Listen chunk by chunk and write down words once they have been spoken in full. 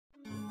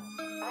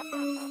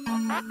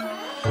Yo,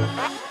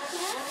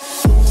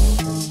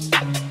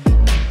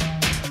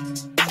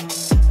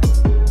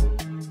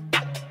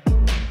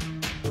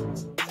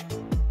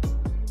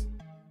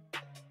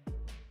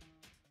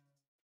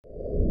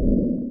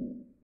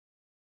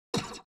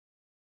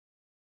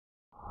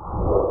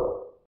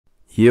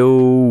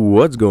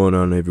 what's going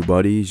on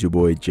everybody? It's your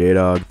boy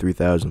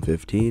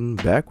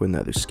JDog3015 back with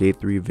another Skate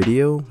 3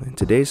 video. In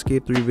today's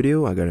Skate 3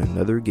 video, I got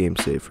another game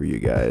save for you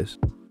guys.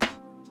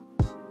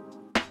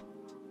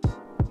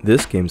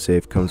 This game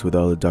save comes with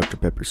all the Dr.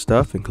 Pepper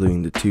stuff,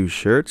 including the 2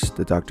 shirts,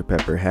 the Dr.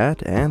 Pepper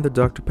hat, and the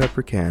Dr.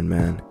 Pepper can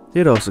man.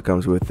 It also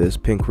comes with this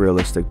pink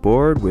realistic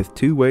board with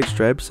 2 white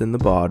stripes in the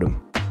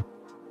bottom.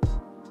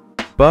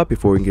 But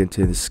before we get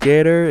into the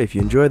skater, if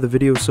you enjoyed the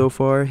video so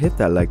far, hit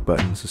that like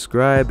button,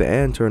 subscribe,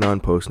 and turn on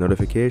post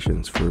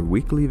notifications for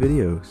weekly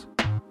videos.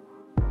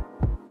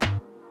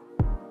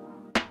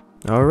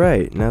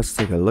 Alright, now let's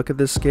take a look at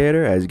this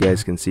skater. As you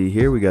guys can see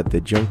here, we got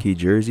the Junkie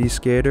jersey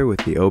skater with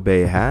the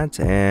Obey hat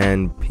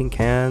and pink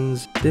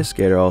hands. This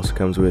skater also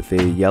comes with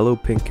a yellow,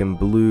 pink, and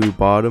blue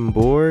bottom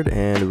board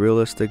and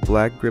realistic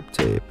black grip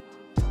tape.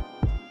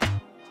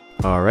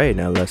 Alright,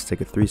 now let's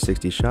take a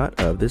 360 shot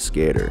of this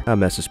skater. A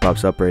message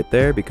pops up right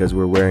there because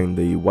we're wearing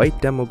the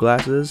white demo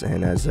glasses,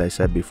 and as I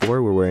said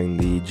before, we're wearing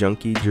the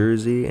Junkie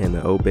jersey and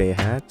the Obey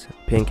hat,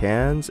 pink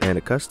hands, and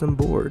a custom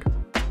board.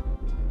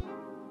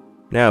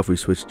 Now if we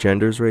switch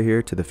genders right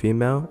here to the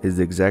female, it's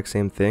the exact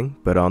same thing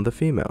but on the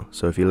female.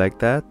 So if you like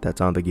that,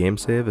 that's on the game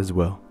save as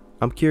well.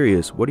 I'm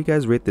curious, what do you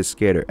guys rate this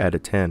skater out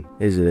of 10?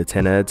 Is it a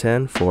 10 out of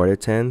 10, 4 out of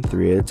 10,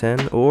 3 out of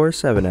 10, or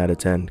 7 out of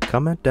 10?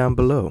 Comment down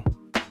below.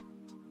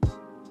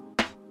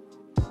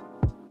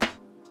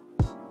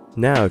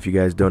 Now, if you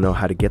guys don't know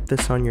how to get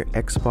this on your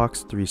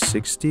Xbox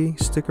 360,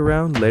 stick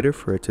around later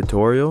for a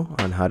tutorial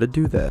on how to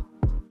do that.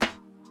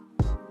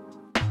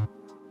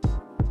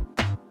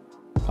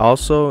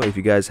 Also, if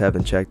you guys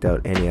haven't checked out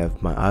any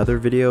of my other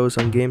videos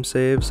on game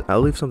saves,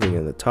 I'll leave something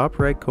in the top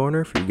right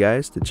corner for you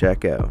guys to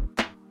check out.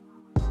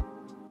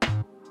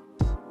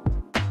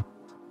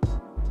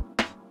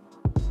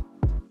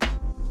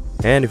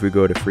 And if we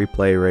go to free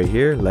play right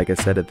here, like I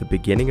said at the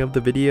beginning of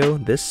the video,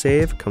 this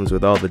save comes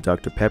with all the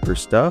Dr. Pepper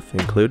stuff,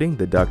 including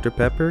the Dr.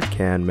 Pepper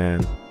can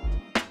man.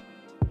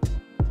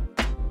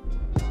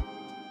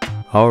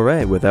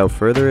 Alright, without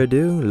further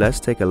ado,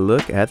 let's take a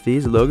look at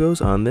these logos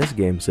on this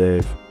game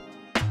save.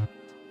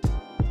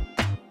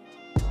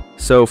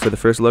 So for the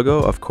first logo,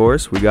 of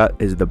course, we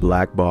got is the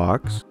black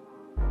box.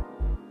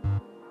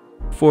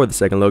 For the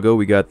second logo,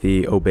 we got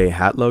the Obey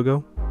hat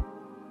logo.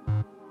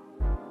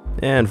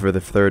 And for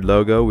the third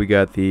logo, we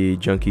got the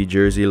Junkie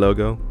jersey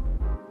logo.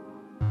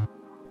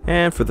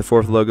 And for the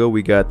fourth logo,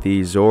 we got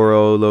the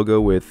Zorro logo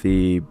with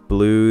the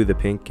blue, the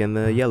pink, and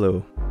the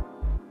yellow.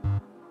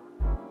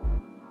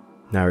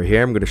 Now right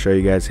here, I'm going to show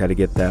you guys how to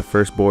get that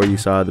first board you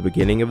saw at the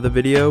beginning of the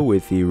video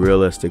with the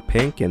realistic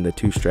pink and the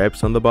 2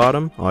 stripes on the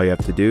bottom. All you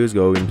have to do is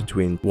go in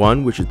between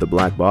 1, which is the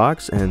black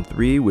box, and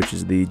 3, which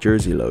is the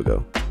jersey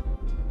logo.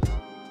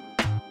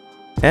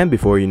 And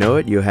before you know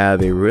it, you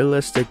have a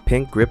realistic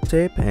pink grip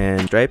tape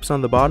and stripes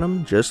on the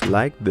bottom, just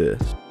like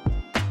this.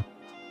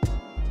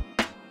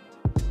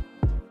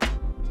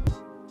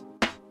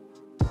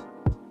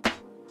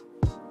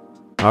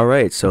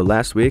 Alright, so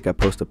last week I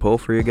posted a poll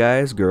for you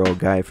guys, girl or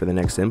guy for the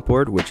next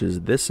import, which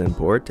is this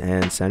import,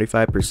 and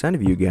 75%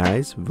 of you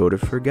guys voted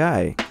for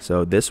guy.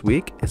 So this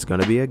week, it's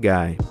gonna be a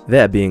guy.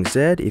 That being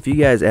said, if you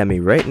guys add me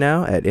right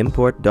now at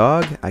import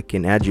dog, I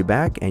can add you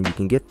back and you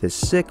can get this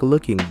sick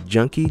looking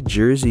Junkie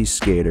jersey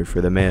skater for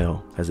the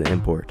mail as an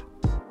import.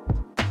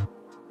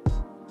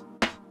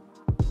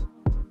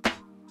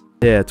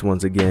 Yeah, it's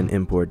once again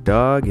import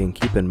dog, and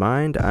keep in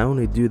mind I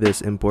only do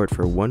this import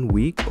for 1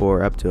 week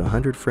or up to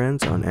 100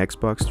 friends on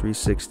Xbox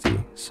 360.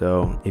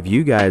 So if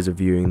you guys are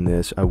viewing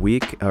this a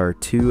week or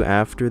 2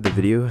 after the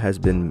video has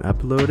been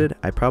uploaded,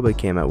 I probably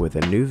came out with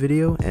a new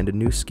video and a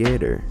new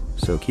skater,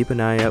 so keep an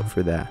eye out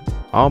for that.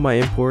 All my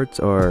imports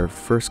are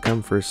first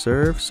come first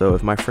serve, so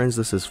if my friends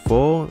list is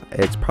full,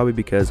 it's probably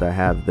because I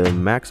have the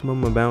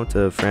maximum amount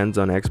of friends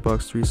on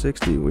Xbox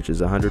 360, which is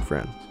 100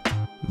 friends.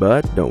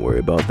 But don't worry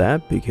about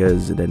that,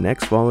 because the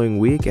next following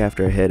week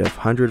after I hit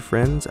 100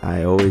 friends,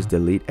 I always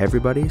delete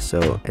everybody,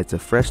 so it's a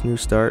fresh new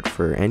start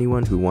for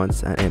anyone who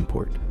wants an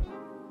import.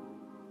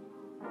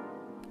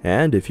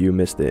 And if you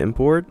missed the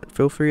import,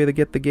 feel free to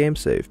get the game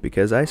save,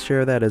 because I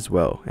share that as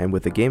well. And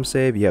with the game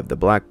save, you have the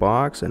black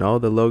box and all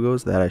the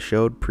logos that I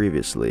showed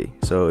previously.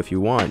 So if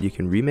you want, you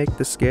can remake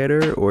the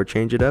skater or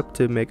change it up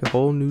to make a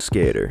whole new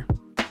skater.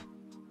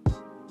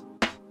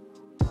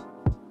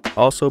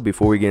 Also,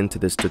 before we get into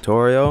this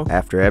tutorial,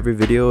 after every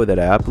video that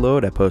I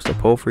upload, I post a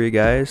poll for you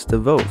guys to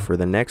vote for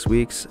the next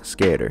week's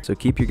skater. So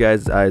keep your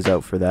guys' eyes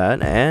out for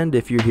that, and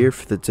if you're here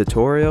for the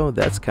tutorial,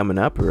 that's coming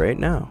up right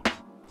now.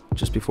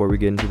 Just before we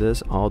get into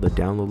this, all the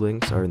download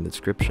links are in the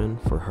description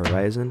for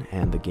Horizon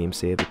and the game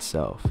save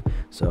itself.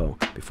 So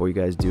before you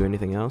guys do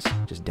anything else,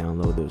 just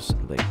download those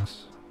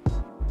links.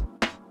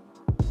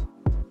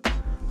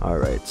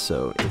 Alright,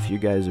 so if you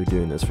guys are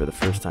doing this for the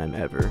first time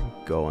ever,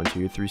 go onto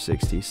your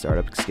 360, start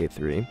up Skate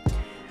 3,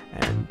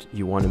 and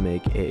you want to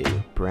make a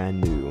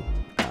brand new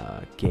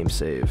game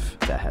save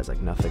that has like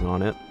nothing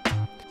on it.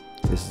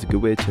 This is a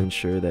good way to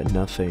ensure that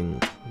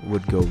nothing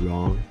would go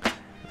wrong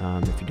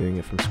if you're doing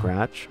it from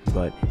scratch,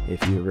 but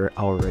if you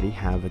already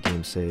have a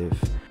game save,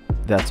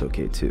 that's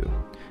okay too.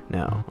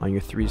 Now on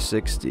your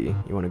 360,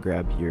 you want to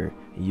grab your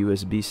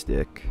USB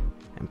stick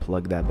and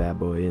plug that bad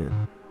boy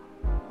in,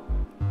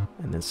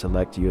 and then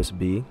select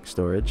USB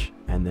storage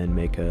and then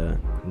make a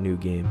new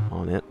game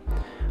on it.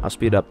 I'll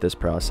speed up this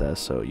process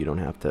so you don't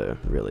have to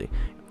really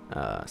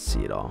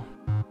see it all.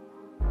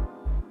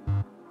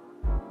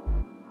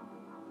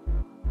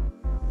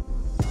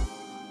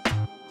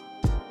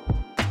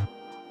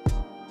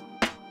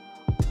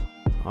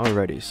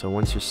 Alrighty, so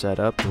once you're set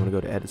up, you want to go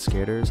to Edit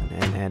Skaters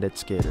and Edit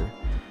Skater.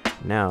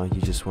 Now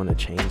you just want to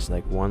change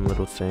like one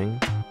little thing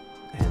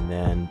and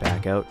then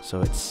back out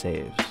so it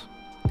saves.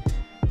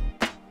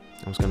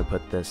 I'm just going to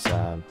put this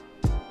a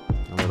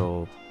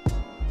little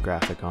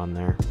graphic on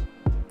there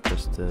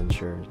just to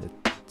ensure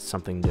it's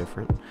something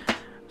different.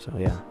 So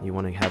yeah, you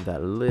want to have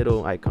that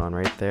little icon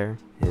right there.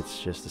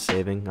 It's just a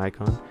saving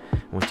icon.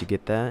 Once you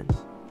get that,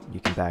 you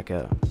can back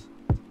out.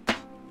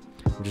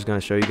 I'm just going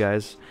to show you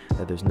guys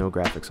that there's no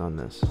graphics on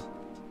this.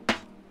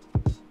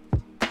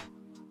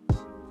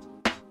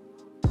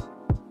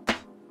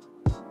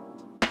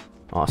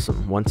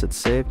 Awesome. Once it's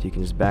saved, you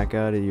can just back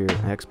out of your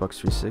Xbox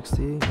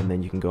 360 and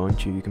then you can go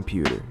into your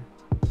computer.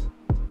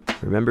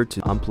 Remember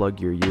to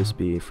unplug your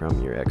USB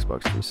from your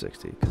Xbox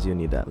 360 because you'll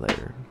need that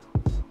later.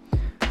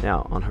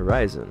 Now on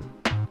Horizon,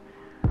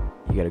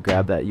 you got to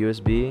grab that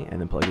USB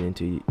and then plug it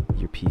into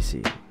your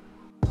PC.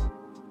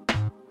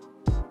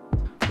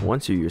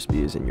 Once your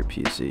USB is in your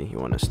PC, you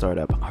want to start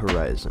up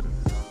Horizon.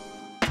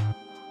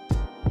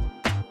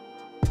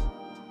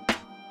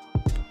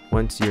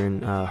 Once you're in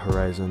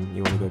Horizon,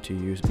 you want to go to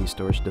your USB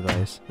storage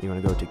device, you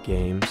want to go to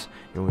Games,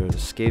 you want to go to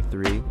Skate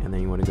 3, and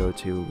then you want to go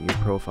to your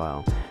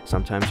profile.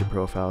 Sometimes your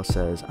profile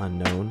says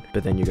unknown,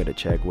 but then you got to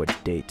check what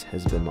date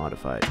has been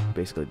modified,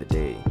 basically the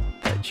day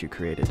that you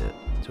created it.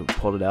 So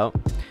pull it out,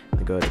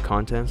 and go to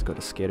Contents, go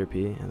to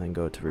Skaterdr, and then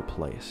go to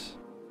Replace.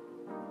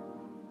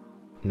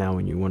 Now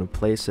when you want to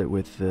place it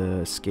with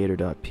the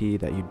skater.p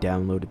that you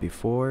downloaded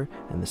before,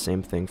 and the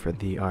same thing for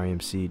the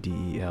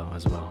RMC.del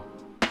as well.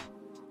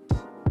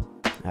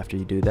 After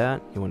you do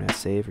that, you want to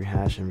save your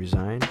hash and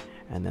resign,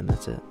 and then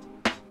that's it.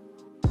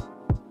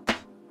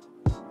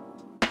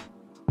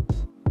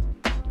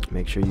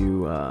 Make sure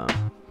you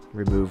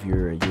remove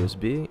your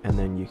USB, and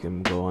then you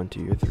can go onto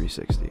your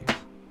 360.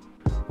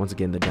 Once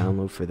again, the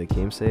download for the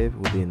game save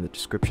will be in the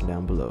description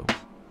down below.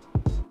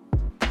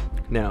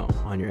 Now,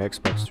 on your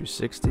Xbox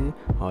 360,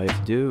 all you have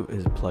to do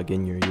is plug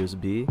in your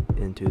USB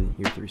into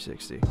your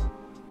 360.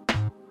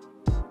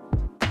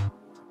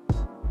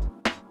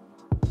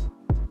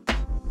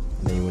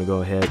 And then you want to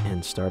go ahead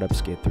and start up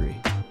Skate 3.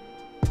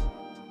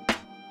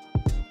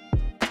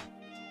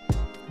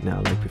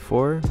 Now, like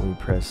before, when you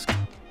press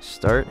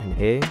Start and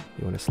A,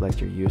 you want to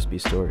select your USB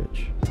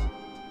storage.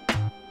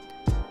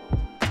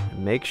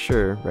 And make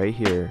sure, right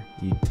here,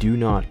 you do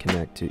not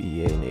connect to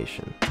EA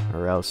Nation,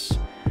 or else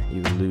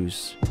you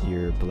lose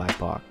your black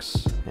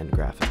box and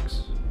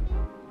graphics.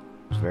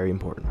 It's very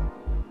important.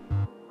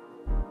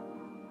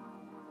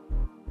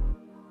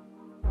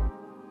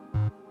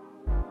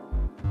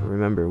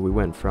 Remember, we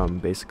went from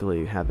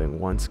basically having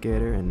one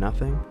skater and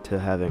nothing to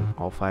having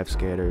all 5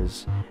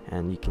 skaters,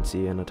 and you can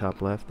see in the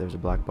top left there's a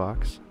black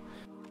box.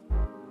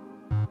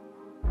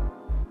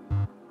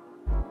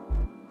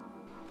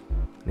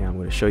 Now I'm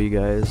going to show you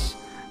guys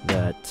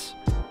that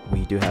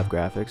we do have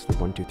graphics, the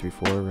 1, 2, 3,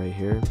 4 right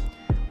here.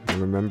 And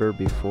remember,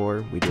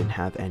 before we didn't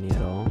have any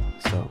at all,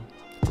 so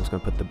I'm just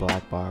going to put the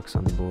black box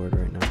on the board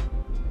right now.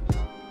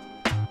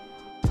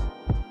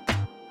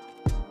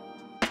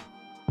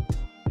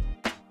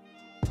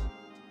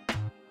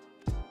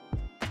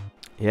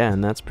 Yeah,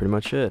 and that's pretty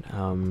much it.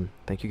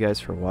 Thank you guys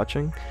for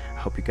watching. I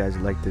hope you guys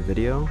liked the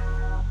video,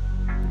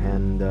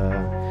 and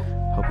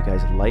hope you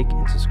guys like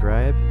and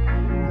subscribe,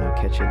 and I'll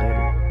catch you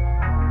later.